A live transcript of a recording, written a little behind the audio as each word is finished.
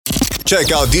Check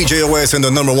out DJ OS and the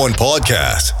 #1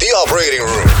 podcast, The Operating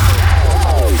Room.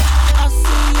 I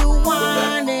see you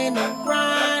whining and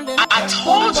grinding. I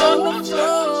told you.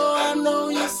 I know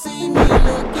you see me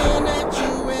looking at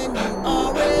you, and you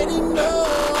already know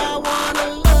I wanna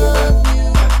love you.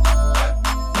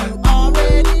 You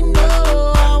already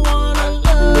know I wanna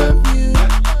love you.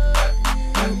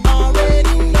 You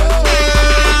already know.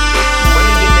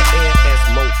 Money in the air as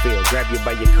Mofil. Grab you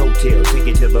by your coattail, take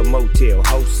you to the motel,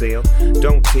 wholesale.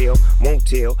 Don't tell, won't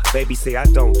tell. Baby say I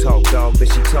don't talk, dog, then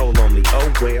she told on me.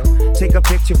 Oh well, take a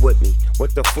picture with me.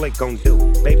 What the flick gon' do?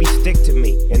 Baby, stick to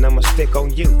me, and I'ma stick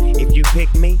on you. If you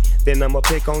pick me, then I'ma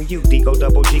pick on you. Digo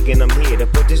double G, and I'm here to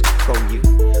put this on you.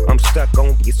 I'm stuck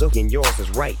on you, and yours is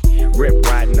right. Rip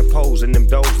riding the poles, and them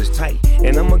doors is tight.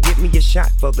 And I'ma get me a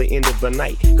shot for the end of the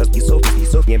night. Cause you so,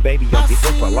 and baby, I'll be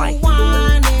so polite.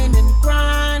 Whining and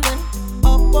grinding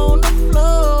up on the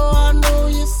floor. I know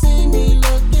you see me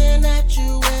looking at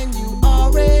you, and you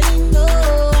already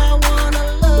know I wanna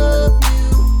love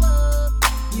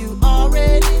you. You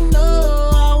already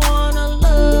know I wanna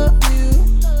love you.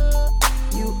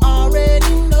 You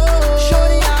already know.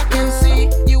 Shorty, I can see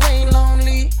you ain't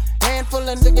lonely. Handful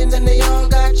of niggas and they all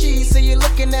got cheese. So you're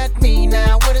looking at me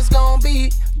now. What it's gonna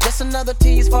be? Just another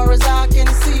tease, far as I can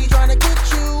see. Trying to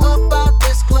get you up out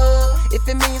this club. If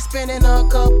it means spending a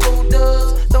couple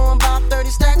dubs, throwing about 30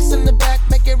 stacks in the back,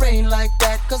 make it rain like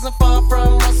that. Cause I'm far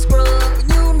from a scrub.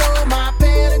 You know my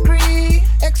pedigree.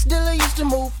 Ex-dealer used to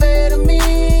move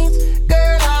amphetamines.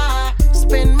 Girl, I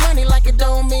spend money like it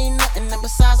don't mean nothing. And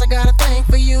besides, I got a thing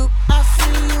for you. I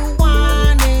see you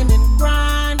whining and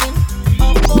grinding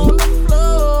up on the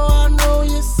floor. I know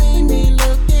you see me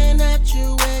looking at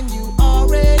you, and you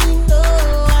already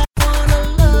know I wanna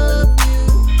love you.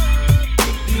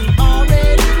 You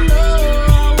already know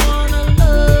I wanna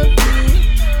love you.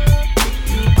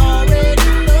 You already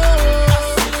know.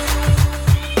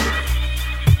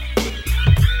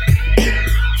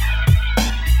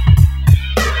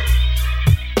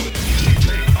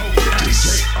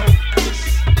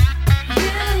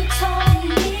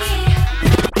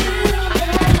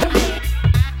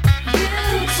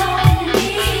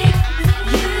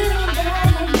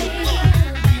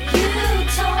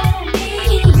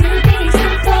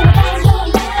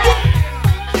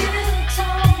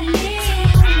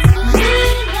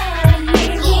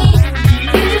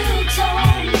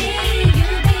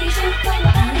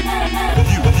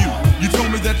 You told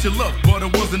me that you loved, but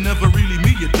it wasn't never really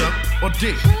me you dug or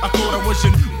did. I thought I was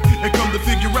you knew, and come to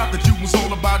figure out that you was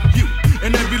all about you.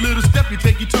 And every little step you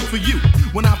take, you took for you.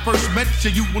 When I first met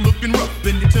you were looking rough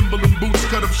in your Timberland boots,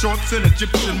 cut up shorts, and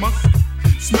Egyptian musk,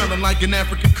 smelling like an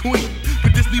African queen.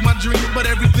 Could this be my dream? But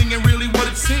everything ain't really what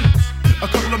it seems. A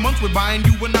couple of months went by and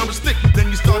you when I was thick. Then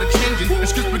you started changing, and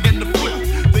scripts began to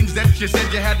flip. Things that you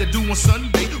said you had to do on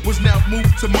Sunday was now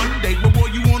moved to Monday. Where were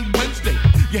you on Wednesday?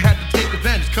 You had to take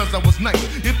advantage cause I was nice.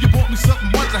 If you bought me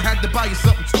something once, I had to buy you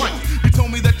something twice. You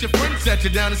told me that your friend sat you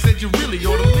down and said you really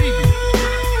ought to leave me.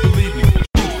 Believe me.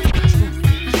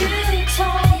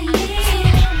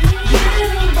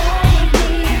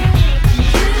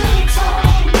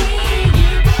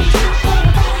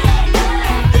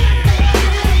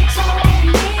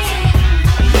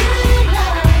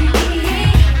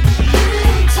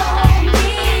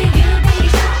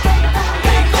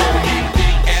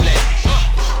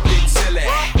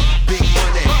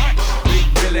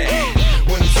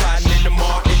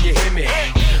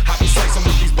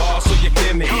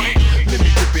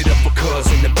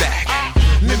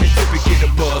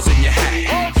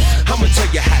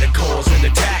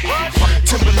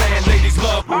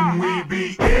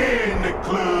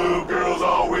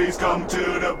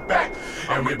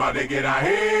 Everybody get our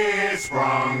heads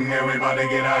sprung. Everybody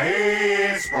get our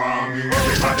heads sprung.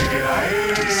 Everybody get our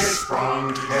heads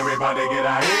sprung. Everybody get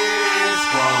our heads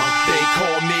sprung. They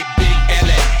call me Big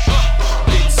L.A.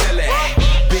 Big Silly,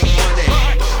 Big Money,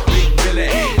 Big Billy.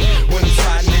 When I'm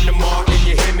sliding in the mall and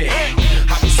you hear me,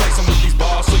 I be slicing with these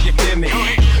bars so you feel me.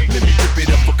 Let me rip it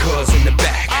up for cuz in the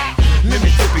back. Let me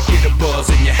flip it, get a buzz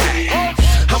in your hat.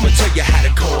 I'ma tell you how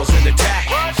to cause an attack.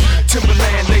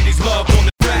 Timberland ladies love on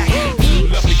the track.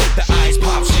 Love to get the ice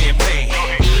pop champagne.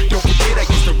 Don't forget I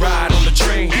used to ride on the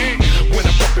train. When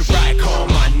I'm up and ride, call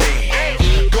my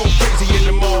name. Go crazy in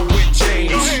the mall with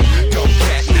James. Don't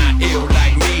cat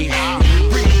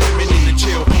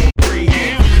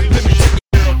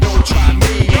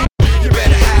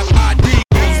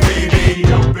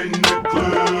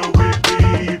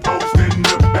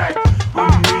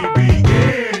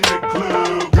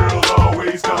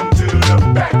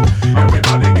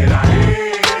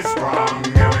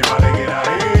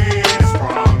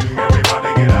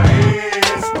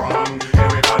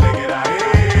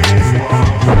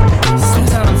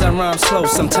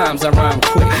close, sometimes I rhyme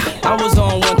quick. I was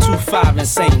on 125 in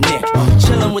St. Nick,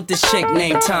 chillin' with this chick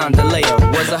named Tom DeLeo.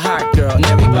 Was a hot girl and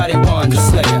everybody wanted to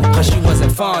slay her, cause she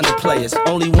wasn't fond of players,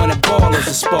 only wanted ballers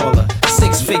to spoil her.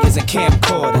 6 figures and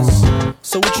camcorders.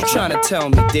 So what you tryna tell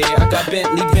me, dear? I got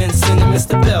Bentley, Benson, and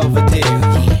Mr.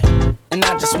 Belvedere, and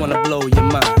I just wanna blow your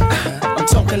mind. I'm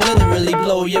talking literally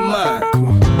blow your mind.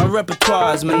 My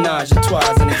repertoire is menage a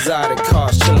trois and exotic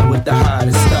cars, chillin' with the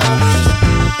hottest stars.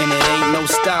 And it ain't no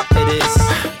stop to this.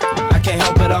 I can't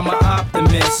help it, I'm an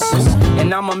optimist.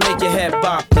 And I'ma make your head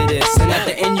bop to this. And at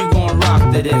the end you gon' rock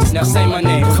to this. Now say my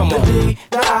name, come on. The D,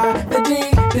 the I, the D,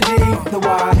 the G, the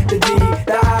Y, the D,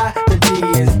 the I, the D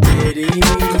is Diddy.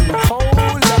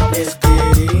 Hold up, it's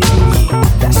Diddy.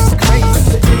 That's crazy.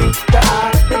 The D, the I,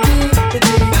 the D, the G,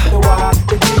 the Y,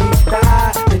 the D, the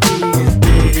I, the D is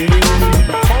Diddy.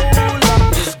 Hold up,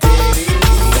 it's Diddy.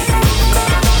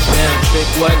 Damn, trick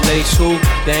what, lace who?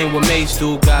 They ain't what mates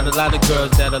do. Got a lot of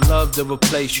girls that'll love to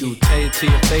replace you. Tell it to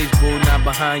your face, boo, not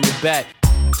behind your back.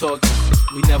 Talk,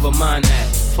 we never mind that.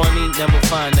 Funny, never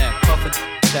find that. Puff it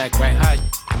back, right high.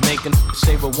 Making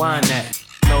say rewind that.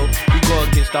 No, we go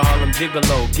against the Harlem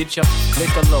Gigolo. Get your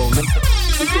liquor low.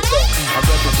 I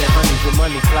represent honeys with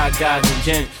money, fly guys and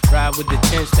gents. Ride with the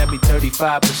tents, that be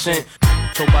 35%.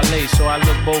 So ballet, so I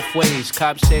look both ways.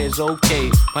 Cops say it's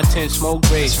okay. My tent smoke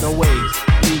grades, no ways.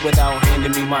 Leave without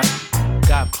handing me my.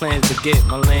 Got plans to get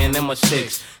my land and my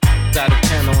 6. Out of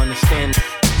town, don't understand.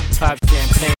 Pop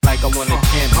champagne like I won a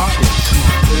championship.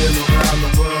 Been around the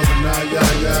world and now,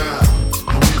 yeah.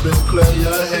 We've been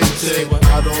player hated.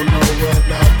 I don't know when,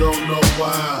 I don't know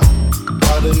why.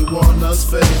 Why they want us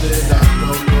faded. I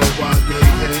don't know why they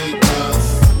hate us.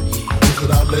 Look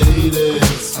at our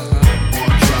ladies.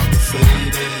 One drop of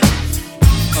faded.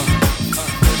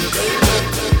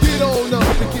 Get on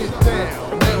up and get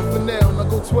down. Now for now, I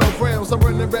go 12 rounds. I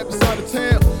run the raps out of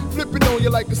town. Flipping on you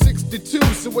like a 62.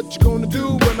 So what you gonna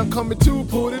do when I'm coming to?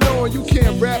 Put it on, you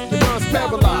can't rap, the mind's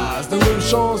paralyzed. The little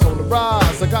Sean's on the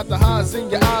rise. I got the highs in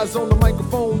your eyes on the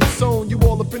microphone. The zone, you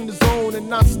all up in the zone.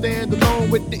 And I stand alone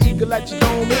with the eagle at your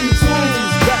dome. In the tunes,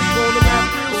 back on the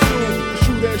map real soon.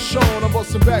 Shoot at Sean, I'm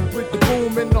bustin' back with the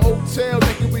boom. In the hotel,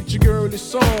 naked with your girl this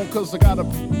song. Cause I gotta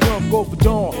go for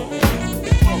dawn.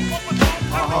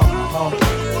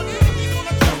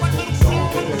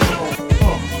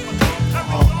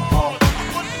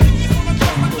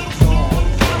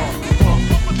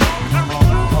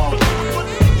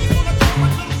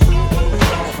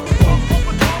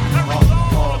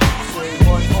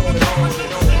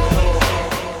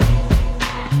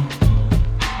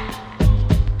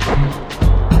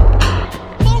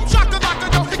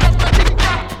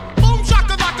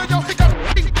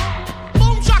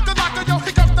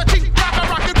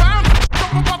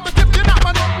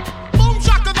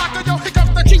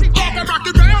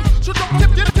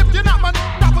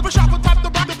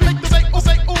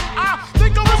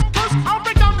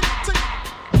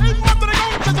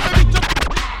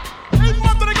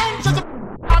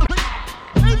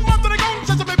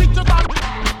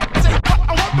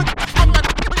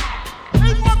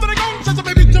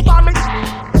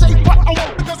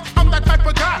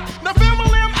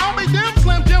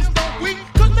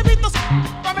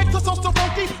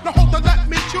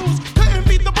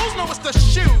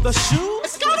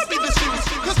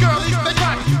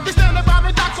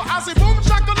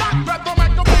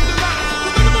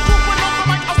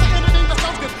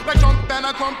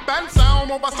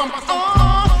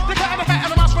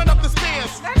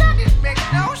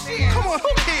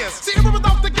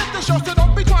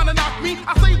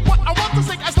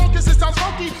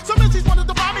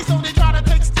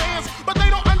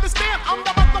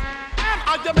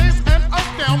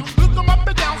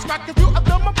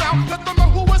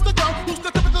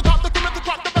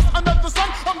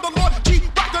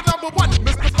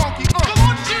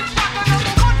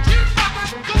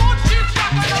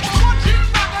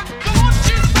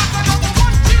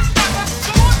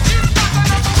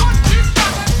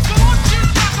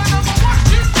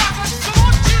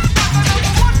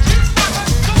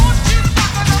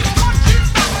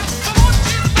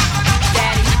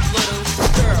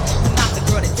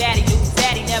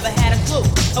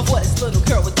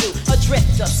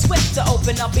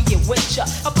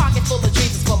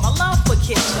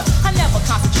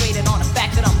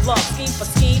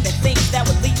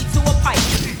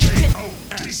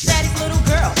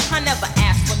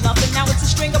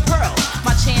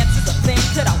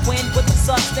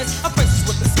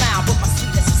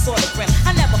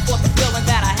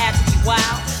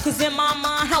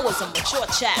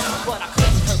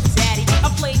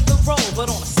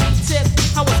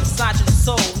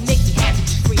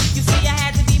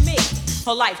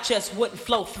 her life just wouldn't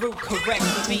flow through correctly.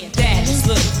 Being daddy's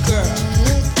little girl.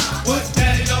 What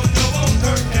daddy don't know won't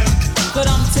hurt him. But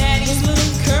I'm daddy's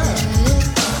little girl.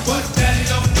 What daddy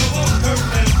don't know won't hurt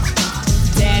him.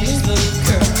 Daddy's little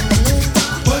girl.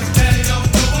 What daddy don't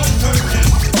know won't hurt him.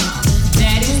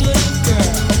 Daddy's little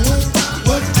girl.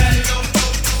 What daddy don't know.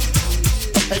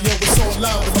 Hey yo, it's all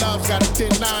love, and love's got a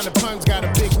thin line, and pun's got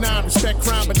a big nine. Respect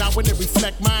crime, but not when it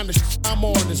reflect mine. The shit I'm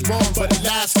on is wrong, but it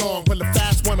lasts long. When the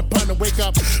fast one, a pun and wake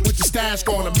up with the stash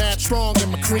gone. I'm mad strong,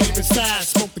 and my cream is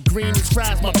fast. Smoke the green is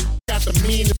fast, my got the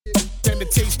mean. Then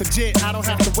it tastes legit. I don't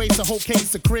have to waste a whole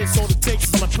case of Chris. All it takes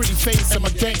is my pretty face and my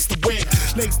gangster wit.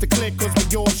 Lace the click, cause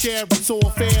we all share. It's all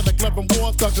fair, like love and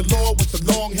war. Thug galore with the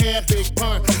long hair. Big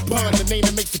pun, the name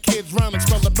that makes the kids run. Like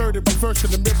spell the murder, reverse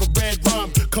in the mirror, red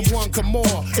rum. Come on, come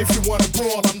more. If you wanna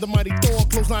brawl, I'm the mighty Thor.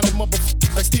 Clothesline the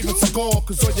motherfucker like Steven Seagal.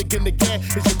 Cause all you're gonna get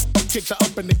is your kicked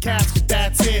up in the casket.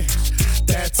 That's it.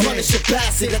 That's it. Punish your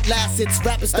bastard at last. It's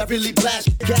rappers that really blast.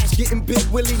 Cash getting big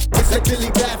Willie. It's like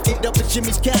Billy Bath. Get up at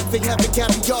Jimmy's Cafe. Having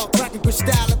caviar. Cracking crystal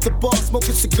at the bar.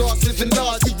 Smoking cigars. Living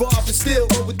large. We rob and steal.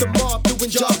 Roll with the mob.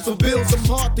 Doing jobs for bills. I'm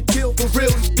hard to kill. For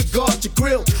real. You can guard your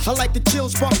grill. I like the chill.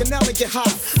 Sparking out and get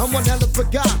hot. I'm one hell of a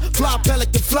guy. Fly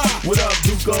pelican fly. What up,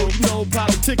 Duco? You know,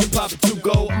 politic and pop it to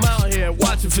go. I'm out here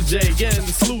watching for Jay. Getting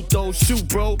the salute though. Shoot,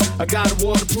 bro. I got a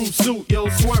waterproof suit. Yo,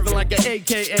 swerving like an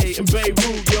AKA in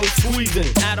Beirut. Yo, squeezing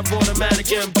out of automatic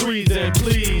M3s. And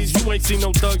please, you ain't seen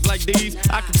no thugs like these.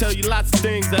 I can tell you lots of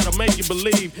things that'll make you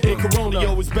believe. In Corona,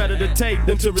 yo, it's better to take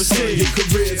than to receive. Your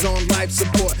career's on life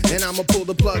support, and I'ma pull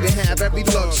the plug and have every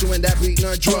lug chewing that beating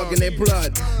a drug in their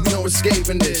blood. No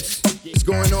escaping this. It's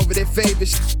going over their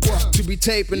favorite to be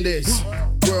taping this.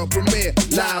 World premiere,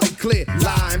 loud and clear,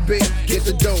 lie and beer. Get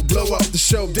the dough, blow up the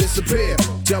show, disappear.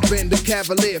 Jump in the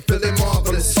Cavalier, feeling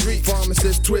marvelous. Street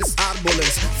pharmacist, twist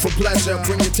oddbalist. For pleasure,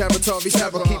 bring your territory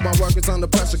terror. Keep my workers under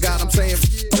pressure, God, I'm saying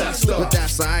but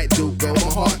that's alright, dude. Go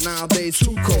my heart nowadays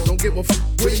too cold. Don't give a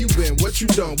where you been, what you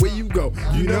done, where you go.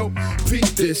 You know, peep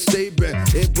this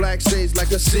statement. In black shades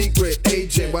like a secret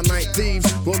agent. By night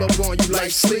thieves roll up on you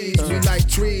like sleeves. We like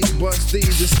trees, bust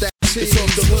thieves and stack. It's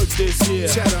off the hook this year.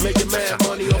 Making mad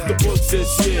money off the books this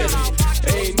year.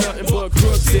 Ain't nothing but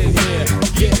crooks in here.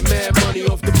 Getting mad money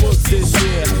off the books this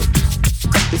year.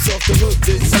 It's off the hook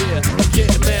this year.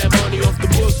 Getting mad money off the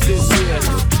books this year.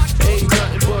 Ain't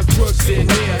nothing but crooks in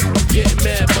here. Getting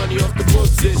mad money off the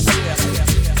books this year.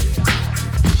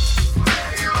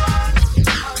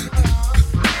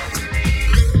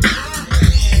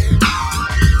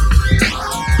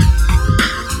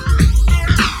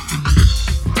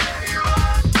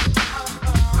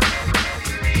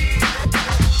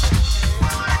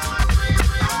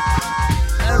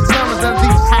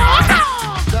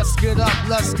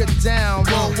 Let's get down,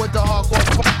 roll with the hardcore,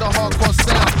 fuck the hardcore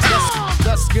sound.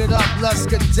 Let's get up, let's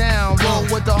get down, roll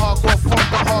with the hardcore, fuck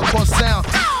the hardcore sound.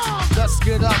 Let's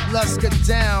get up, let's get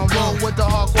down, roll with the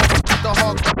hardcore, fuck the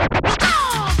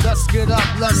hardcore. Let's get up,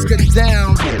 let's get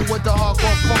down with the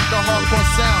hardcore, fuck the hardcore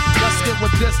sound. Let's get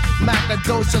with this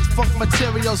Macadocious funk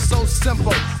material, so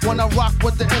simple. When I rock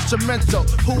with the instrumental,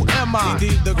 who am I?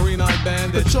 Indeed, the green-eyed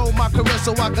bandit. Control my career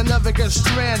so I can never get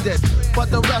stranded.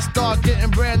 But the rest are getting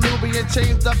brand new, being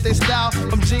changed up their style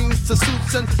from jeans to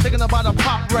suits and thinking about a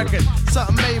pop record,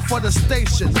 something made for the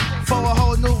station, for a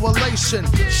whole new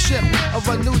relationship of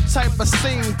a new type of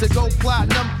scene to go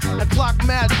platinum and clock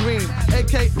mad green,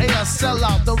 aka a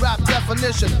sellout. The rap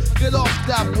definition. Get off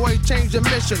that boy, change your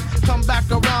mission. Come back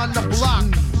around the block.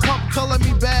 Pump color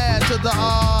me bad to the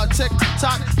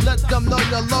tick-tock. Let them know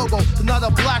your logo. It's not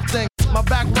a black thing. My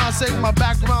background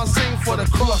sing for the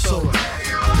crossover.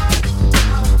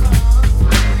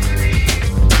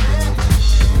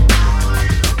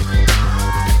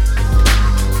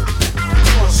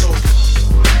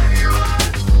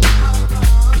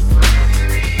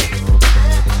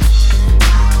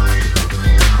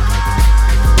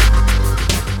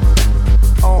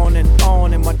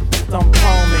 I'm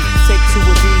palming. Take two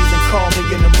of these and call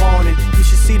me in the morning. You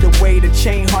should see the way the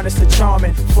chain harness the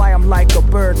charming. Fly 'em like a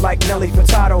bird, like Nelly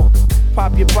Furtado.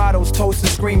 Pop your bottles, toast and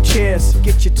scream cheers.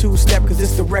 Get your two-step, cause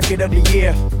it's the record of the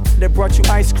year. They brought you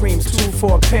ice creams, 2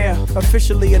 for a pair.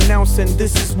 Officially announcing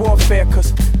this is warfare.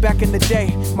 Cause back in the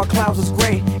day, my clouds was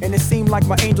gray. And it seemed like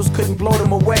my angels couldn't blow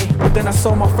them away. But then I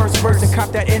sold my first verse and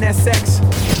copped that NSX.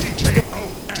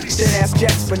 Then ask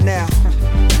Jets for now.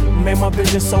 Man, my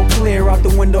vision so clear out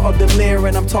the window of the Lear.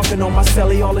 And I'm talking on my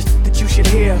celly, all the shit that you should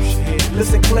hear.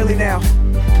 Listen clearly now.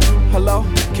 Hello?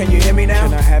 Can you hear me now?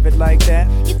 Can I have it like that?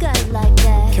 You got it like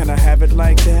that. Can I have it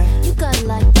like that? You got it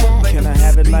like that. Can I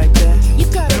have it like that? You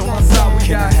got it like that.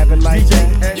 Can I have it like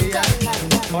that? You got it like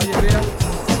that. Are you there?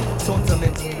 Talk to me.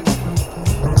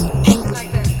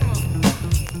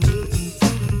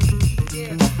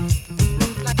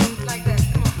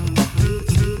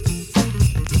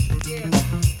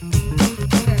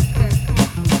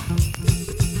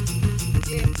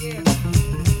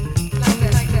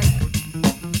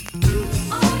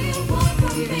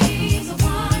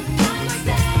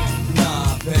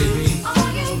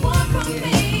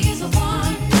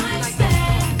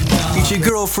 It's your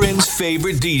girlfriend's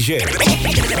favorite DJ. Check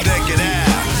it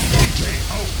out.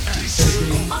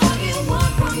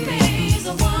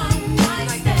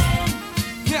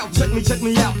 Check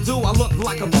me out, do I look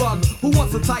like a bug? Who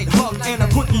wants a tight hug and a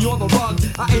quickie on the rug?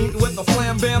 I ain't with the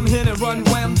flam bam, hit and run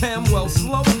wham bam. Well,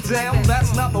 slow down,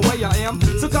 that's not the way I am.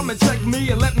 So come and check me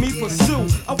and let me pursue.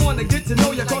 I wanna get to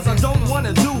know ya cause I don't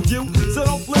wanna do you. So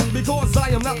don't flip because I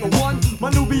am not the one. My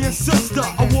Nubian sister,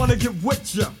 I wanna get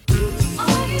with ya.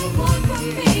 All you want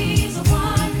from me is a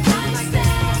one night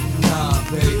stand. Nah,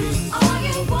 baby. All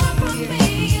you want from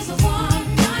me is a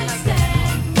one night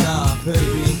stand. Nah,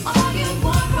 baby. All you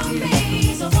want from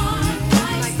me is a one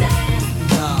night stand.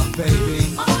 Nah, baby.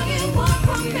 All you want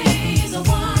from me is a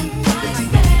one night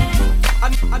stand.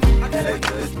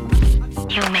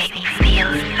 You make me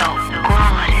feel so good.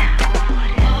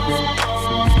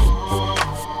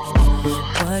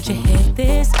 What you hit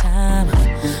this time?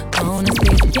 Gonna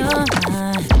speak your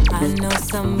mind. I know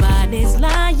somebody's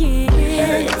lying.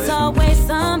 It's always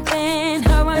something.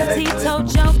 Her auntie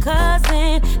told your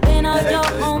cousin. Then all your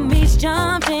homies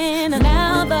jumped in. And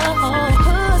now the whole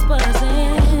hood's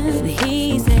buzzing.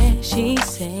 He said, she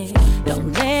said,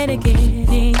 don't let it get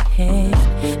in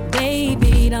head.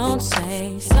 Baby, don't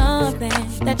say something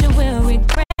that you will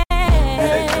regret.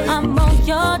 I'm on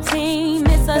your team.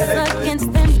 It's us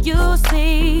against them, you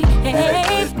see.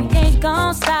 Hey, we ain't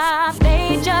gon' stop.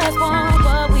 They just want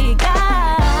what we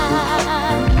got.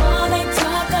 More they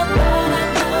talk about, I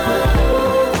know.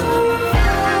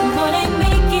 More they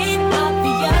make it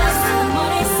obvious. More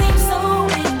they seem so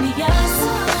envious.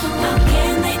 How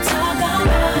can they talk about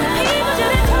us? People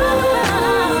shouldn't talk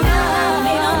about us.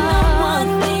 They don't know one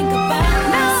thing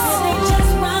about us. They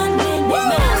just run in their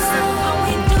mouths. All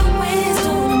we do is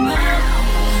tune them out.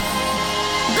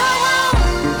 Go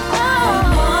on,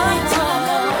 more they talk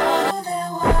about.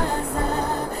 There was a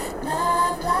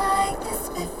love like this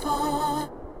before.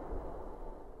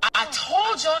 I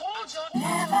told you.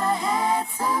 Never had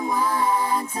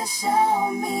someone to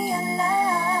show me a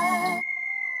love.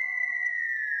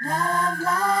 Love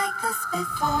like this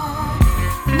before.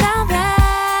 Now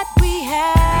that we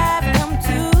have come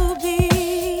to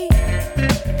be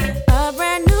a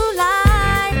brand new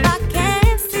life, I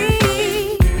can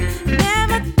see.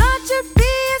 Never thought you'd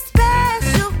be a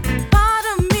special part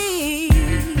of me.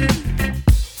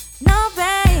 No,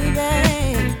 baby.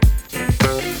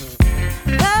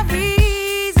 The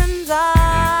reasons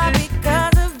are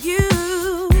because of you.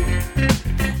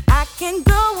 I can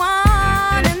go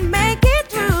on and make it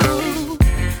through.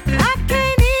 I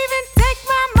can't even take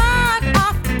my mind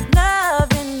off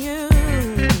loving you.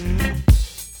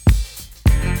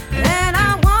 And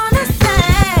I wanna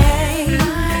say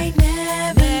I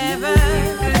never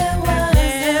knew there was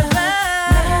a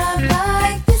love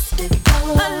like this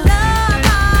before. A love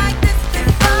like this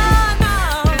before, no.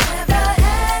 Never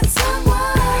had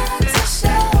someone to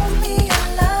show me a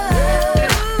love.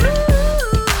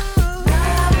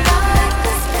 Love like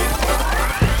this before.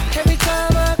 Every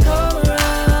time I come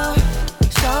around,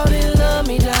 shawty love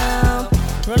me down.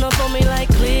 Run up on me like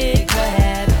click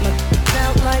clack,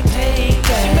 sound like take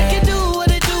that. She make it do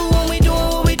what it do when we doing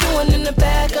what we doing in the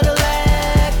back of the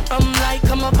lag. I'm like,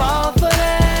 I'm a ball for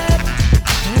that.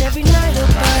 And every night her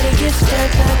body gets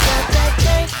stirred, that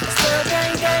gang, stir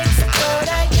gang gang, stir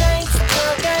that gang,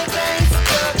 stir gang gang,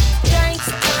 stir gang,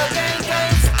 stir gang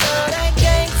gang, stir that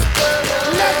gang, stir that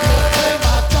Let me clear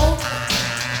my throat.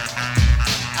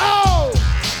 Oh,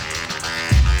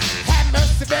 have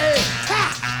mercy, babe. Ha!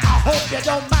 I hope you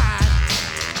don't mind.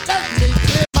 Let me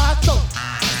clear my throat.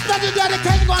 Special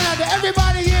dedication going out to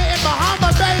everybody here in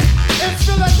Bahama Bay, in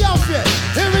Philadelphia.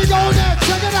 Here we go now.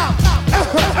 Check it out.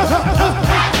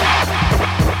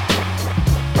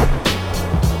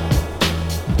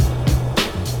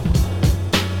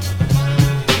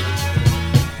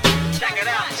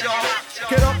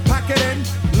 Get up, pack it in,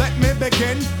 let me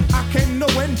begin. I came to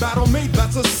win, battle me,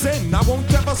 that's a sin. I won't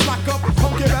ever slack up,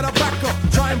 punk, you better back up.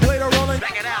 Try and play the rolling.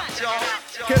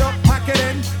 Get up, pack it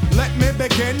in, let me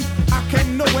begin. I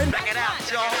came to win.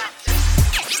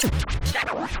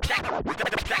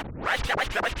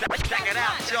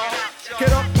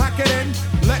 Get up, pack it in,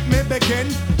 let me begin.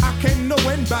 I came to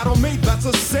win, battle me, that's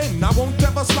a sin. I won't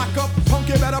ever slack up, punk,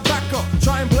 you better back up.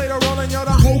 Try and play the role and you're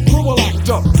the whole crew will act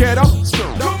up. Get up,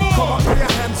 stand up, come on, put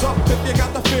your hands up if you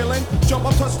got the feeling. Jump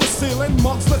up, touch the ceiling,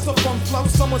 monks, let's a funk flow.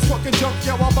 Someone's fucking junk,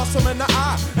 yo, I'll bust them in the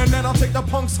eye. And then I'll take the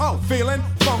punks out, feeling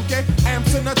funky.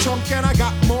 Amps in the trunk and I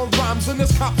got more rhymes than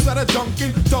this cops at a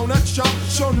Dunkin' Donut shop.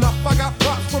 Sure enough, I got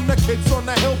props from the kids on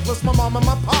the hill, plus my mom and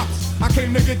my pops. I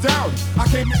came to get down, I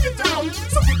came to get down.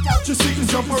 So get out your seat and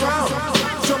jump around.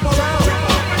 Jump around,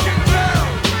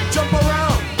 jump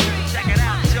around.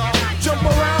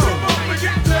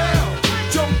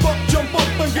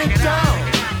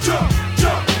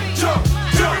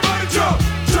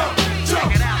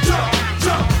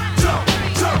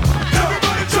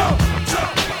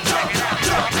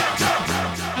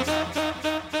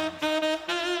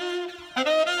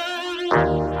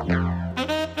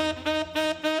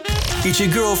 It's your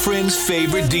girlfriend's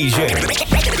favorite DJ.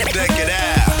 Check it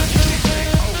out.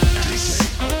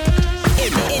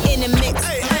 In the mix.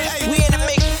 We in the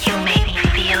mix. You make me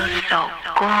feel so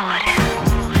good.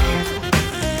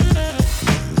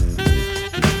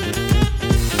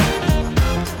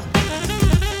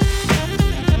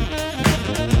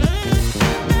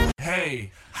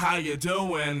 Hey, how you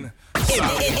doing?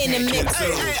 In the mix.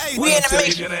 We in the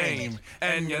mix. Your name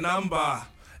and your number,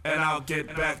 and I'll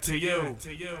get back to you.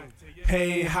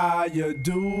 Hey, how you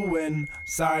doing?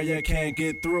 Sorry I can't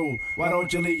get through. Why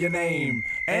don't you leave your name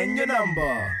and your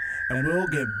number, and we'll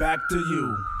get back to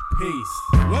you. Peace.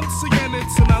 Once again,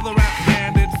 it's another rap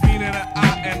bandit, feeling an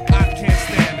eye, and I can't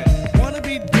stand it. Wanna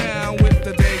be down with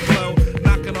the day glow,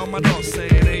 knocking on my door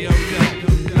saying, hey, yo,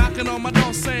 yo. Knocking on my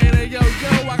door saying, hey, yo,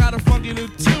 yo. I got a funky new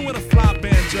tune with a fly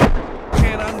banjo.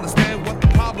 Can't understand what the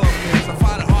problem is. I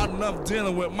find it hard enough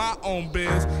dealing with my own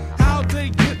biz. How'd they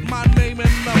get my name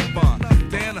and number?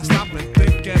 Then I stop and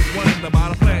think and wonder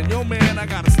about a plan. Yo, man, I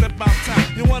gotta step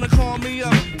outside. You wanna call me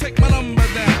up? Take my number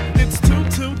down. It's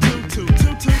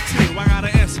 2222222. I got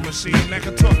an answer machine that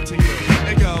can talk to you.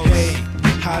 It goes, hey,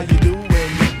 how you doing?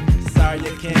 Sorry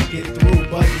I can't get through,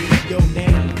 but leave your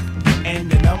name and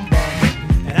your number,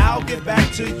 and I'll get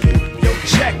back to you. Yo,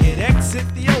 check it, exit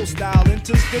the old style,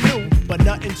 enters the new, but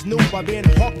nothing's new by being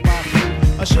hawked by a few.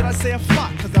 Or should I say a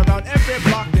flock, cause around every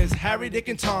block there's Harry, Dick,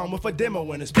 and Tom with a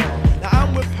demo in his palm. Now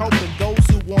I'm with helping those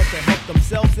who want to help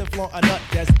themselves and flaunt a nut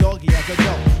that's doggy as a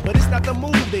dog. But it's not the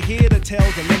move to hear the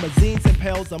tales of limousines and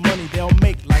pails of money they'll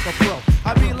make like a pro.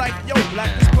 I be like, yo,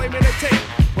 black display man a tape.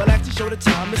 Well, actually show the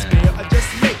time to spare or just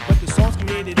make. But the songs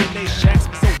created in they shacks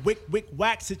be so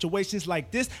whack. Situations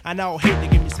like this, I now hate to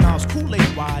give me smiles,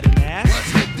 Kool-Aid wide and ass.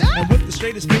 And with the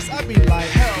straightest face, I be like,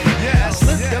 hell yeah. I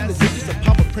slip them the digits of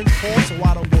Papa Prince Paul so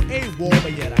I don't go AWOL,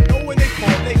 but yet I know when they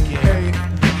call, they get. Hey,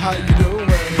 how you doing?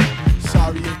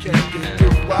 Sorry you can't get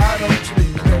through. Why don't you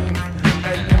leave your name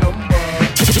and your number?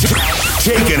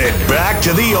 Taking it back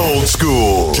to the old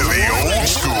school.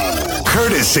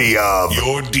 Courtesy of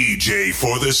your DJ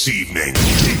for this evening.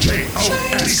 DJ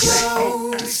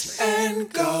Goes and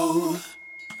go.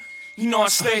 You know I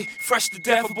stay fresh to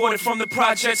death, aborted from the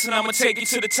projects, and I'ma take you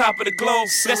to the top of the globe.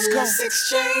 So Let's go. let's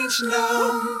exchange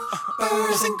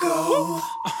numbers and go.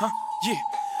 Yeah.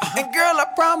 And girl, I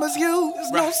promise you,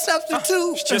 there's no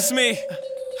substitute. It's just me.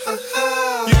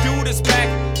 You do this back,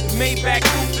 Maybach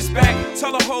roof is back.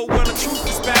 Tell the whole world the truth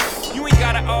is back. You ain't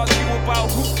gotta argue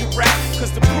about who can rap,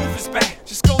 cause the proof is back.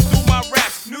 Just go through my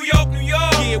raps. New York, New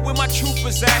York. Yeah, where my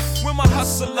troopers at? Where my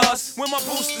hustlers? Where my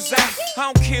boosters at?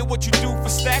 I don't care what you do for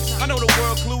stacks. I know the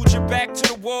world glued your back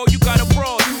to the wall. You gotta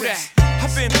brawl, do that.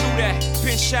 I've been through that,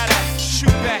 been shot at,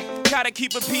 shoot back. Gotta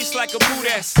keep a peace like a boot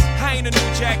ass. I ain't a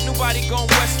new jack, nobody gon'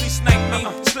 Wesley snipe me.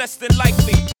 It's less than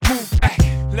likely. Move back,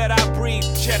 let I breathe,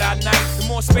 Jedi Knight. The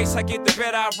more space I get, the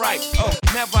better I write. Oh,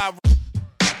 never I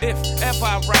if ever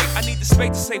I write, I need the space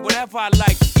to say whatever I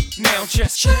like. Now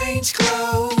just change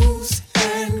clothes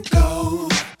and go.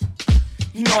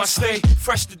 You know I stay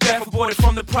fresh to death, aborted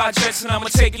from the projects, and I'ma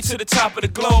take you to the top of the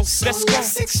globe. So let's go.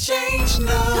 Let's exchange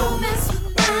numbers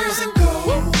and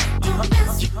go.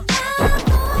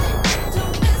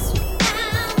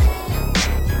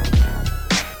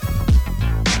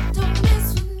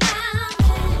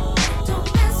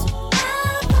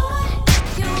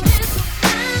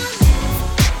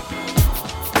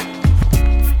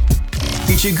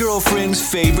 It's your girlfriend's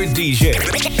favorite DJ.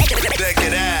 Check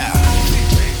it out.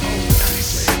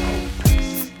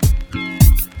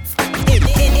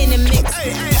 In the mix.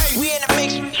 We in the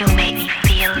mix. You make me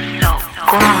feel so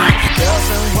good.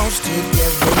 Girlfriend wants to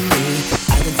get with me.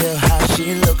 I can tell how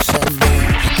she looks at me.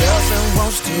 Girlfriend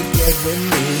wants to get with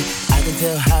me. I can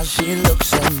tell how she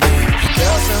looks at me.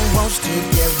 Girlfriend wants to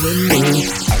get with me.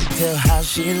 I can tell how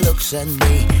she looks at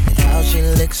me. And how she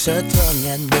licks her tongue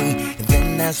at me. And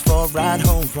then asks for a ride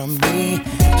home from me.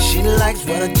 She likes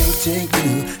what I do to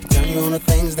you. Tell you on the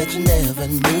things that you never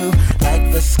knew.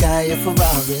 Like the sky of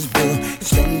Ferrari's blue.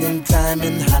 Spending time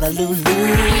in Honolulu.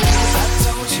 I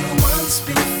told you once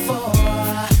before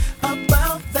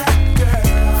about that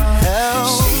girl.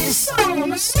 She's so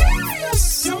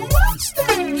mysterious. You watch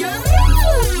that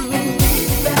girl and keep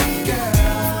that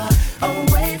girl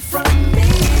away from me.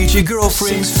 It's your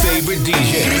girlfriend's favorite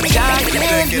DJ.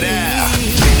 Check it out.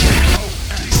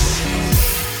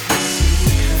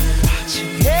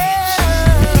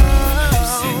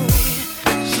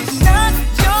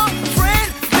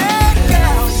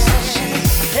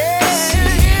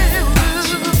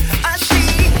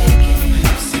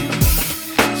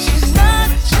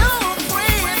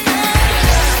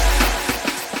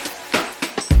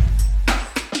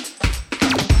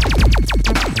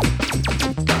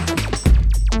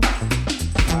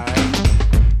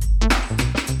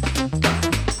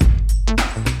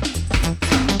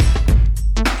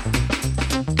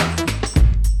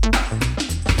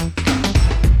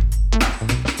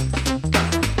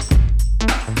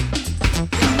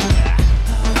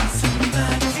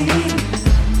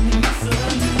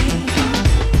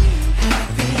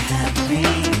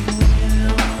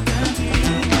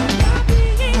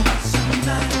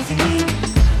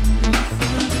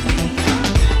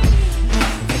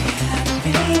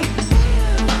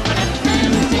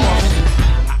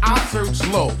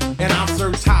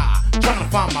 trying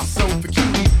to find myself a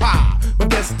cutie pie. But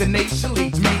destination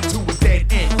leads me to a dead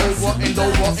end. Over and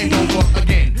over and over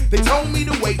again. They told me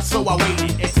to wait, so I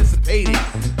waited, anticipated,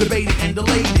 debated and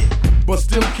delayed it, but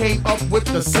still came up with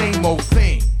the same old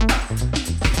thing.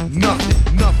 Nothing.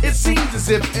 It seems as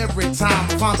if every time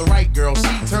I find the right girl,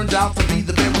 she turns out to be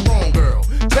the very wrong girl.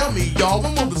 Tell me, y'all,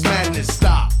 when will this madness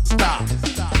stop?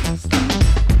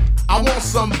 I want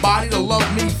somebody to love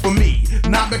me for me,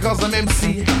 not because I'm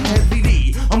MC Heavy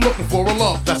D. I'm looking for a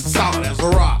love that's as solid as a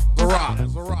rock.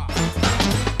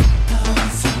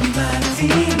 Somebody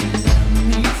love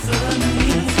me for me.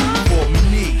 For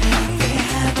me.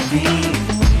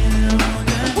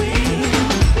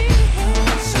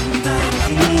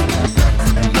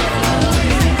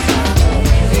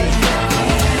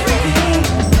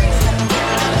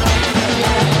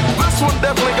 This one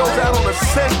definitely goes out on a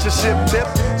censorship tip.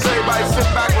 So everybody sit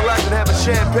back, relax, and have a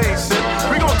champagne sip.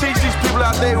 We gonna teach these people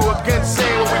out there who are against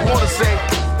saying what we wanna say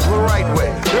the right way.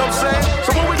 You know what I'm saying?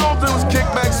 So what we gonna do is kick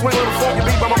back, swing a little funky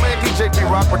beat by my man DJ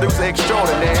P-Rock, producer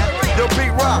extraordinaire. Yo,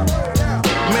 P-Rock,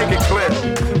 make it clear.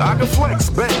 I can flex,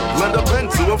 bend, lend a pen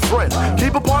to a friend.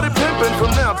 Keep a party pimpin' from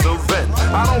now till then.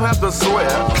 I don't have to swear,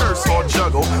 curse, or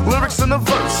juggle lyrics in the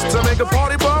verse to make a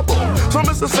party bubble. So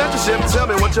Mr. Censorship, tell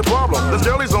me what's your problem. The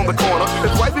girlie's on the corner,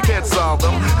 if wifey can't solve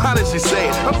them, how did she say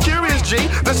it? I'm curious, G.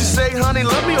 Does she say, honey,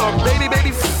 love me, or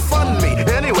baby, fun me?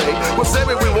 Anyway, we'll say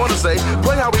what we wanna say.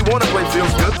 Play how we wanna play,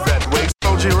 feels good that way.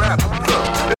 So G-Rap, look,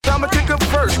 it's time to kick up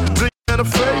first. Do you a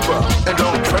favor, and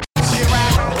don't trust.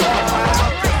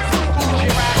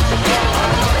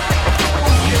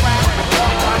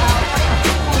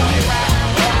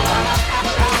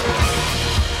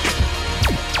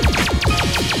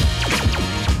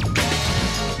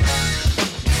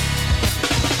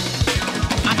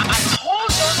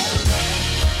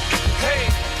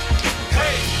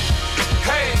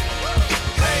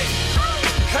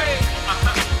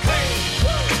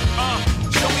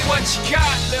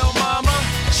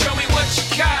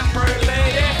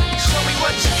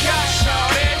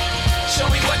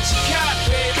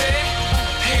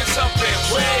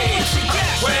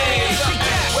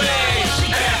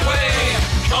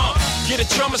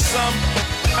 Some.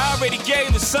 I already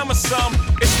gave the summer some.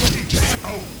 It's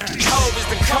cold is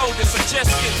the coldest. I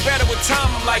just get better with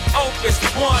time. I'm like Opus.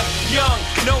 One, young,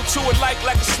 no two alike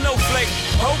like a snowflake.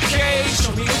 Okay,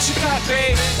 show me what you got,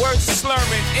 babe. Words are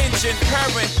slurring, engine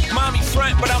purring. Mommy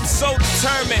front, but I'm so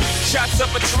determined. Shots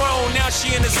up a drone, now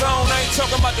she in the zone. I ain't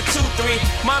talking about the 2-3.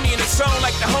 Mommy in the zone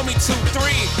like the homie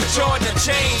 2-3. Jordan and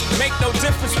chain, make no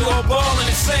difference. We all ballin'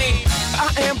 the same. I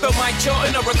am the Mike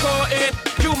Jordan of recording.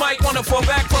 You might wanna fall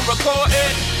back from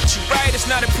recording. But you right, it's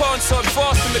not important, so it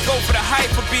forced him to go for the hype.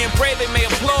 For being brave, they may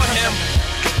applaud him.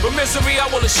 But misery, I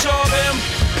will assure them.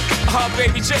 Oh,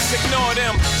 baby, just ignore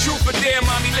them. Truth or dare,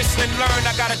 mommy, listen and learn.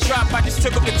 I got a drop, I just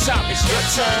took up the top. It's your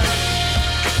turn.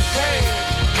 Hey,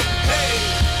 hey,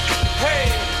 hey,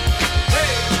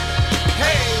 hey,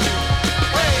 hey,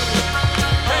 hey,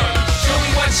 hey. Show me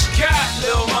what you got,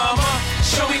 little mama.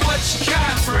 Show me what you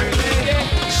got, pretty lady.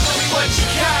 Show me what you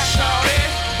got, shawty.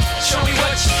 Show me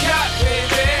what you got,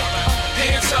 baby.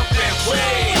 Hands up and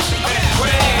wave,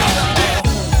 wave.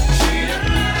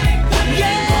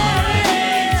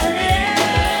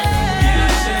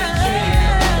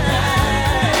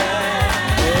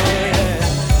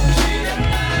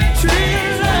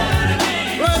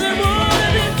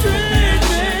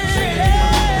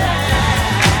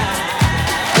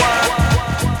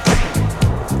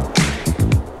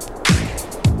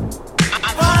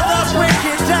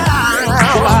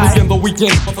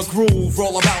 Weekend of a groove,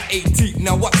 roll about 8 deep.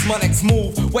 Now what's my next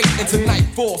move? Wait until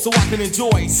nightfall so I can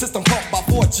enjoy. System pumped by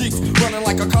 4 Jeeps, running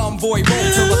like a convoy.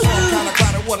 Roll till the sun kinda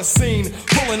crowded, what a scene.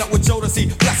 Pulling up with Jodeci,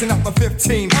 blasting up the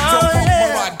 15. Don't pump my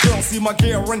ride, girl, see my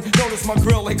gearing. Notice my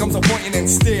grill, here comes a pointing and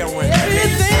staring.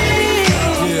 Everything,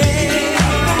 yeah.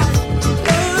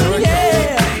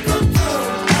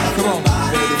 Come on,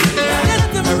 baby.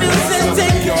 Let the music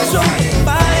take control,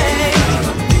 bye.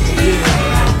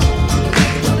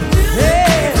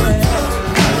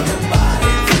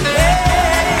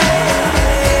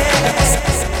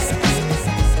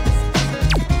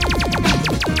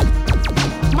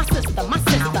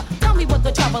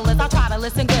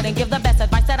 Listen good and give the best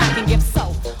advice that I can give.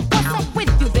 So, what's up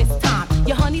with you this time?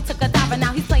 Your honey took a dive and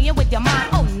now he's playing with your mind.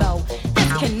 Oh no,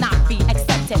 this cannot be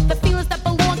accepted. The feelings that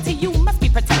belong to you must be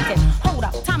protected. Hold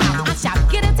up, time out, I shout.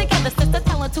 Get it together, sister.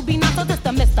 Tell her to be not so just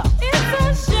a mister. It's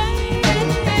a shame.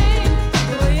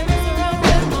 The way you mess around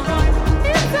with my heart.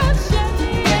 It's a shame.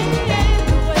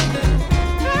 The way you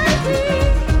hurt me.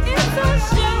 It's a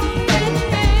shame.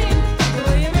 The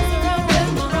way you mess around with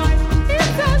my heart.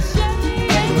 It's a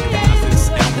shame.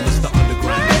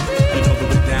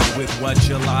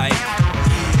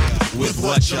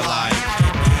 what you like.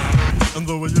 And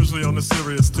though we're usually on a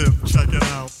serious tip, check it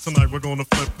out. Tonight we're gonna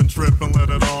flip and trip and let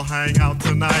it all hang out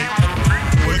tonight.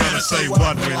 We're gonna say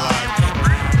what we like.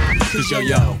 Cause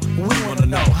yo, we wanna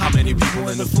know how many people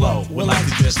in the flow would like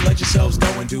to just let yourselves go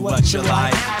and do what you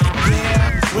like.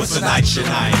 Yeah, what's tonight's your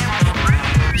night?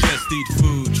 Just eat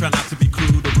food, try not to be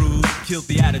crude or rude. Kill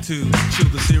the attitude, chill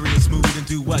the serious mood and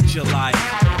do what you like.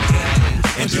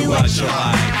 And do what you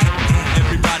like.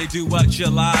 Everybody do what you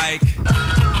like.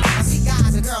 I see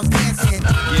guys and girls dancing.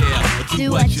 Yeah,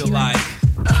 do what you like.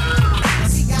 I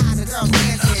see guys and girls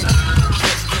dancing.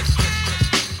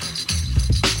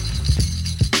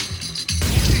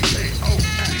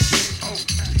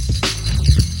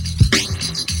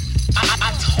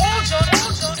 I told you.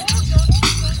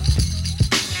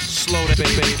 Slow that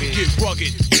baby. Get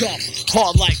rugged, tough,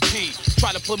 hard like P.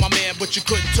 Try to play my man, but you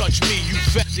couldn't touch me. You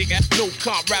fat nigga, no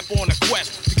comp, rap on a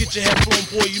quest. To get your head blown,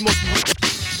 boy, you must be.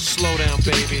 Slow down,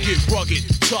 baby. Get rugged,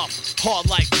 tough, hard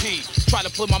like P. Try to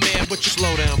play my man, but you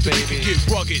slow down, baby. Get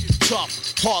rugged, tough,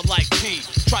 hard like P.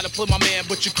 Try to play my man,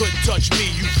 but you couldn't touch me.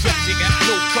 You fat nigga,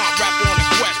 no comp, rap on a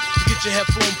quest. To get your head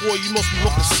blown, boy, you must be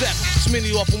looking set.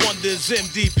 Smitty off of wonder is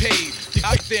MD paid.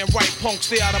 I get there and right, punk,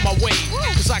 stay out of my way.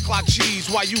 Cause I clock G's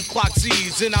while you clock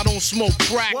Z's. And I don't smoke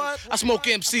crack, I smoke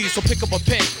MCs. So pick up a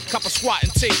pen, cop a squat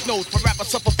and take notes. My rapper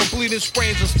suffer from bleeding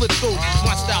sprains and split throats.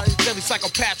 My style, deadly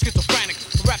psychopath, schizophrenic.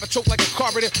 The rapper choke like a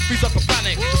carburetor, freeze up a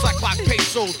panic. Cause I clock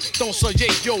pesos, don't say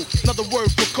yo. Another word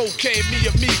for cocaine, me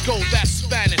amigo, that's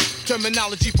Spanish.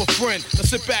 Terminology for friend. Now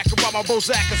sit back and rob my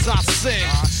Bozak as I sing.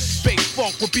 Fake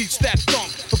funk with beats that thump.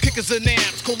 For kickers and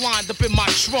amps, co-lined up in my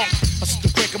trunk. I sit the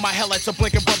break of my headlights, I'm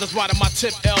blinking brothers riding my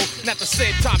tip L. And at the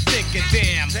same time thinking,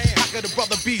 damn, how could a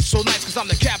brother be so nice? Cause I'm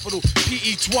the capital,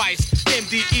 P-E twice,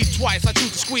 M-D-E twice. I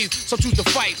choose to squeeze, some choose to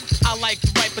fight. I like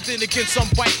to write, but then again some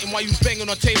bite. And while you was banging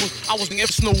on tables, I was thinking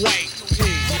Snow White.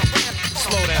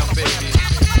 Slow down, baby.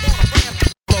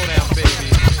 Slow down,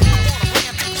 baby.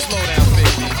 Slow down,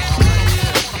 baby.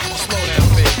 Slow down,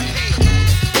 baby.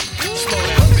 Slow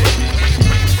down, baby.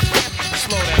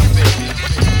 Slow down, baby.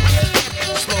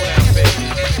 Slow down, baby.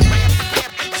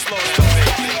 Slow down,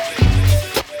 baby.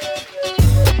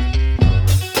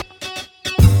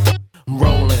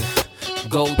 Rolling,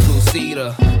 go to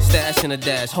cedar, stash in a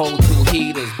dash, hold two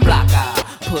heaters, block eye,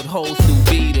 put holes through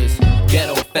beaters,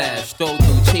 ghetto fast, throw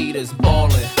through cheaters,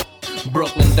 ballin',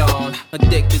 Brooklyn Dawn,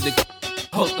 addicted to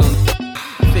hook 'em,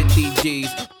 50 G's,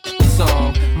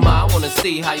 song, ma, I wanna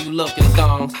see how you look in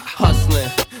thongs, hustling,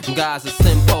 guys are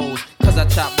simpos, cause I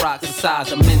chop rocks the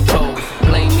size of Mentos,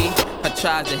 blame me, I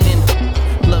tried to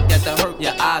hint, look at the hurt,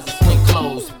 your eyes are swing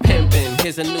closed, pimpin',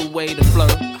 here's a new way to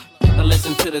flirt. Now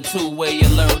listen to the two-way you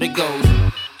learn it goes.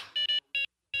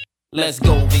 Let's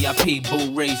go, VIP,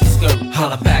 boo, raise your skirt.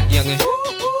 Holla back, youngin'.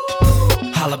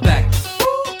 Holla back.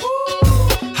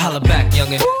 Holla back,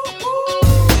 youngin'.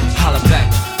 Holla back.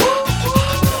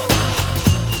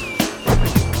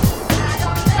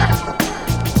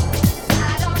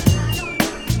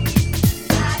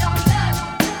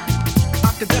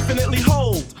 I could definitely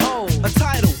hold a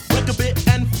title, break a bit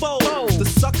and fold. The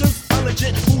suckers are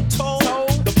legit who told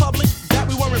the public that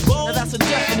we weren't bold. Now that's a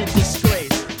definite disgrace.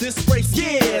 Disgrace,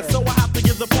 yeah. So I have to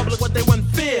give the public what they want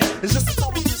fear. It's just a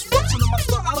total disruption of my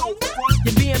style. I don't front.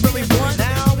 You're being very blunt.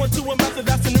 Now I went to a method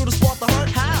that's new to spark the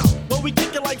hunt. How? Well, we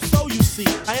kick it like so, you see.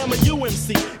 I am a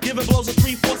UMC, giving blows of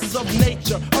three forces of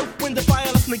nature. Earth, wind, and fire,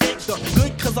 let's negate the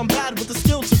good, cause I'm bad with the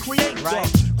skill to create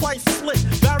the quite slick,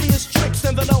 various tricks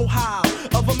and the know-how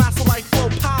of a master like flow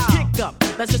pie. Kick up,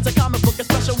 that's just a comic book,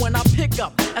 especially when I pick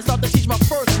up and start to teach my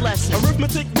first lesson.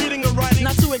 Arithmetic, reading, and writing,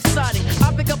 not too exciting.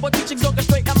 I pick up on teachings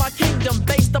orchestrate at my kingdom,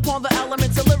 based upon the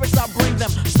elements and lyrics I bring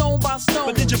them, stone by stone.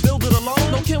 But did you build it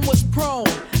alone? No, Kim was prone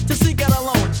to seek out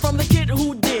alone from the kid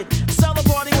who did sell the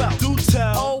party well. Do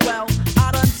tell. Oh well,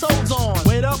 I done told on.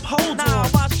 Wait up, hold now,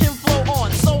 on. Watch him flow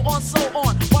on, so on, so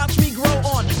on. Watch me grow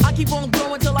on. I keep on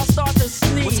growing till I start to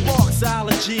sneeze. With sparks,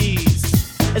 allergies,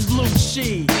 it's blue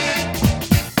sheet.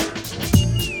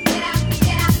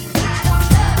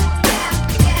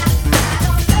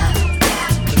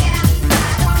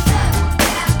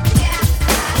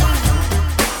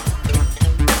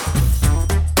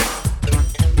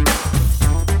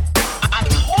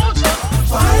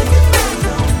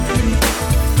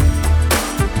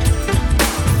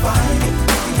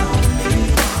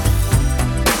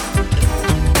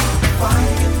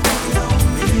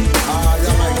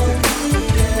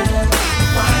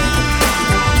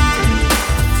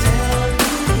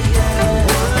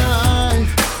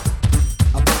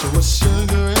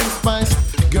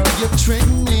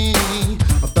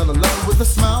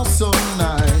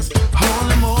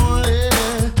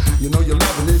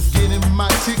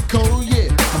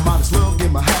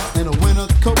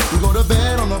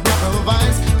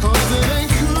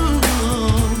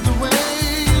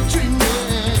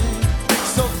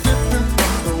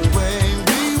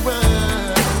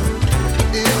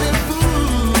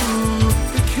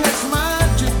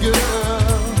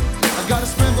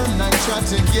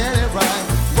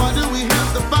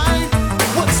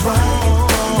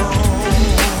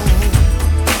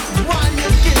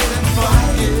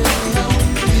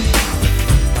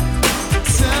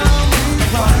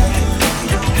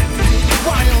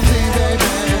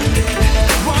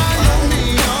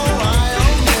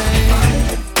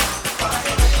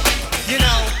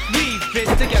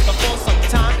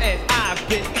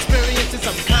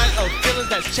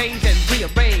 changed and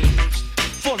rearranged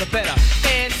for the better.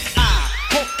 And I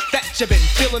hope that you've been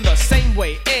feeling the same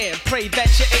way, and pray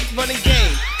that you ain't running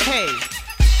game. Hey,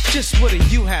 just what do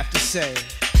you have to say?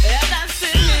 As I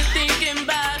sit here thinking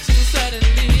about you,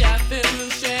 suddenly I feel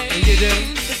ashamed. You do?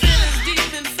 The feelings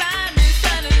deep inside me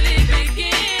suddenly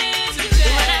begin to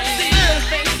change. When I see your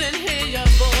face and hear your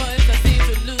voice, I seem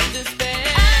to lose despair.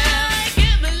 I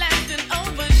get relaxed and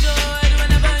overjoyed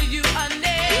whenever you are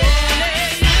near.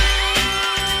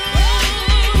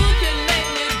 You can make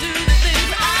me do the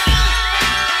things I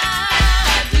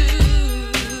do.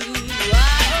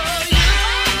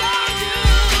 You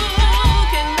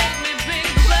can make me bring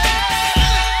the world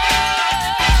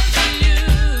to you.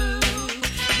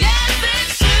 Yes,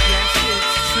 it's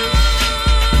true.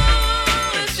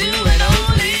 It's you and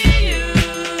only you.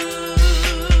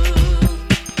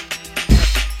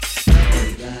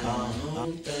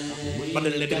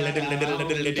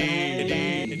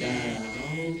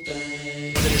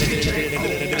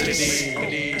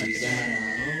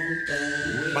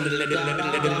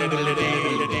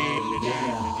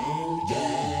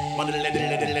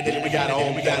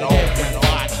 We got all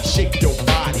body, shake your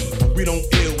body. We don't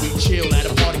ill, we chill at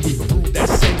a party. We prove that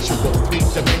sensual,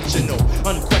 three-dimensional,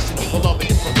 unquestionable. Love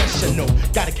it is professional.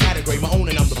 Got a category, my own,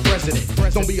 and I'm the president.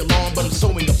 Don't be alarmed, but I'm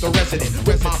sewing up the resident.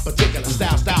 With my particular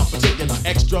style particular,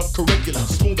 extracurricular,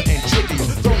 smoother and trickier.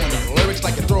 Throwing up lyrics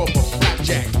like you throw up a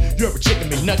flapjack. You're a chicken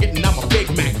McNugget and I'm a Big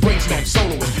Mac. Brainstorm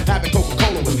soloist, having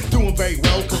Coca-Cola with. Doing very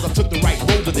well cause I took the right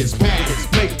road to this path.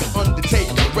 Maker,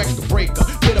 undertaker, record breaker.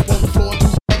 Get up on the floor, do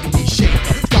heavy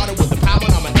shaker. Started with a power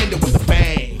and I'ma end it with a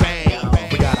bang. Bang,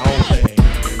 we got our own thing.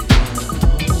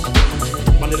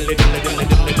 My little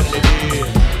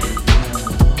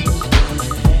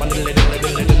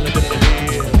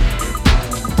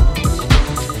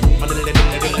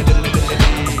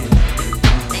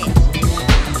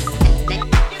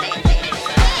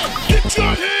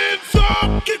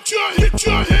Get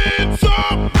your hands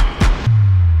up.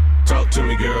 Talk to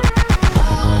me, girl.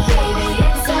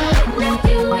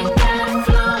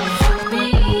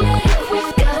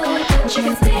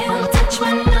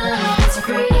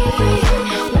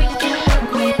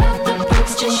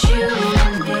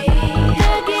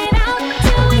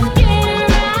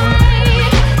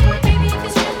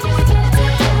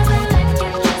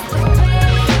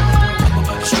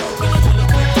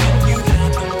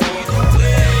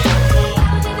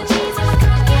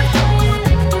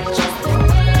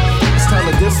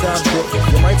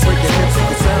 You might break your hips,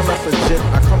 you sound like legit.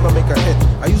 I come to make a hit.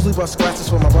 I usually bust scratches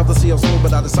for my brother, see I'm smooth,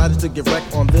 but I decided to get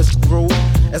wrecked on this groove.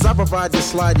 As I provide this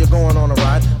slide, you're going on a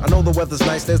ride. I know the weather's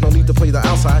nice, there's no need to play the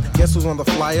outside. Guess who's on the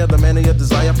flyer? The man of your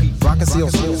desire. Pete Rock and see I'm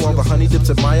smooth, all the honey dips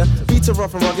admire. Beats are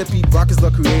rough and rugged, Pete Rock is the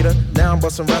creator. Now I'm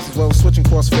busting raps as well as switching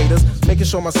cross faders. Making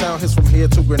sure my sound hits from here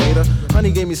to Grenada.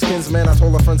 Honey gave me skins, man, I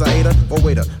told her friends I ate her. Oh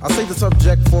waiter, I'll save the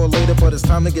subject for later, but it's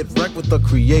time to get wrecked with the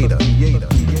creator.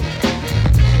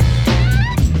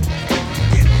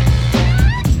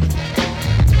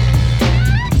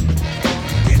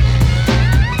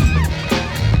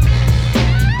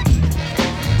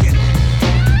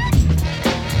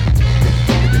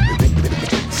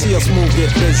 Smooth,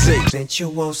 get busy.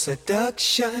 Sensual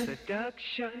seduction.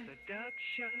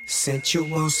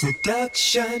 Sensual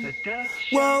seduction.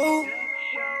 Whoa.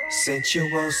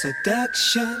 Sensual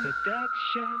seduction.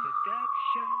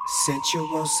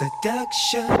 Sensual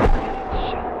seduction.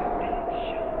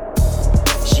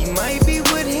 She might be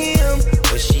with him,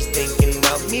 but she's thinking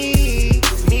about me.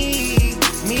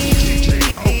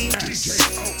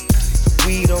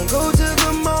 We don't go to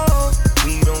the mall.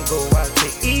 We don't go out to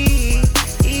eat.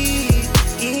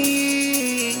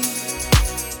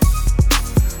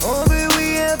 All that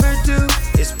we ever do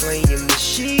is play in the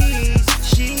sheets.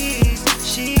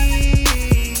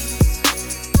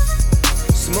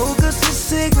 Smoke us a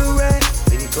cigarette,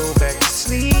 then go back to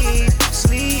sleep.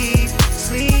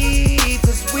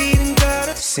 Cause we done got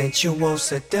a sensual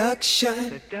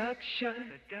seduction.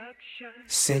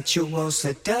 Sensual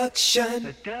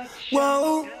seduction.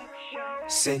 Whoa.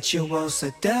 Sensual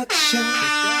seduction.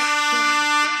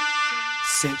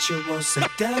 Sensual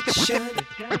seduction.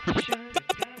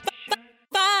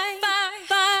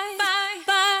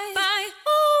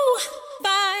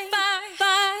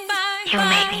 You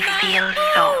make me feel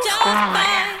so good.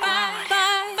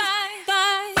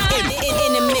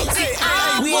 In the mix,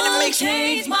 we in the mix.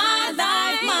 Change my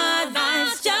life,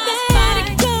 just let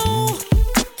it go.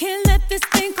 Can't let this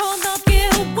thing called love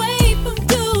get away from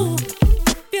you.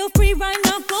 Feel free right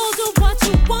now, go do what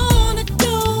you wanna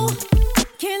do.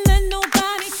 Can't let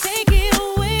nobody take it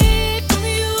away from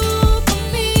you, from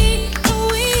me,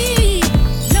 we.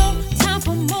 No time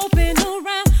for moping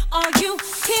around. Are you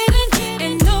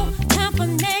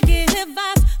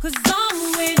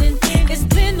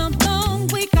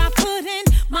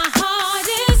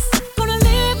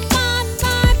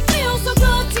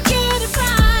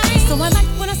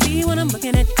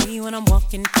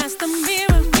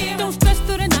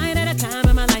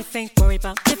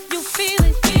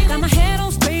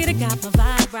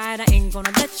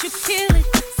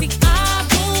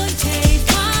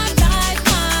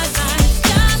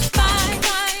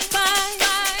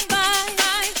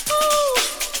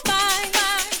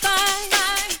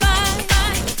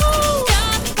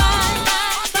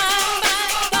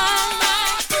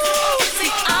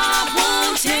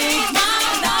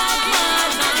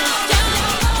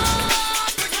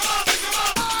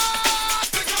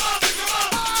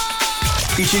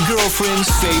It's your girlfriend's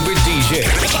favorite DJ.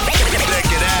 Check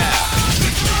it out.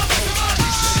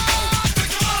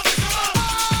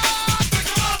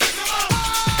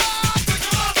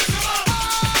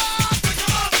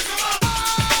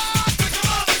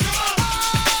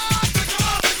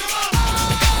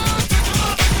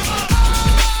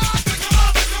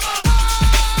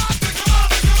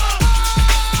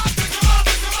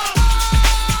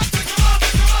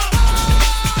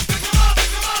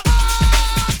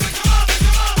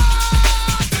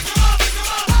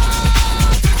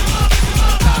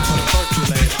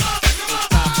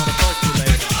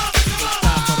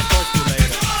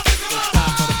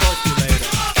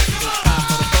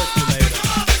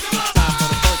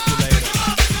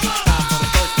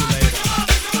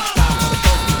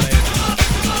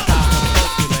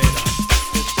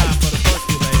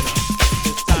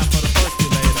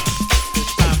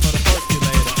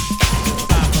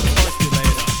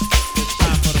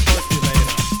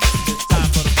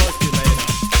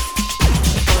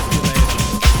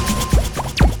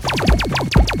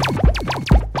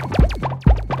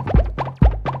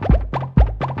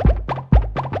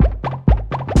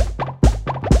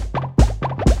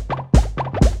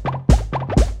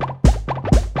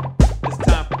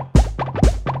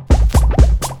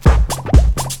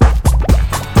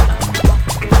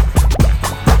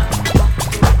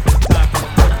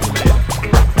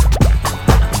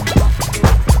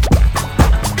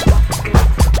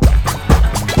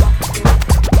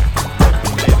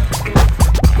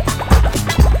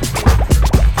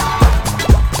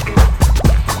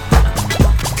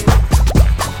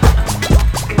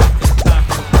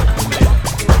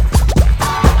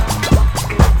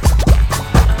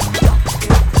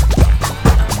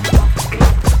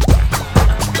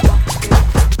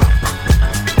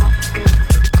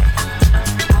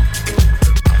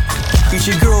 It's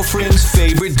your girlfriend's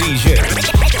favorite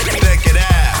DJ.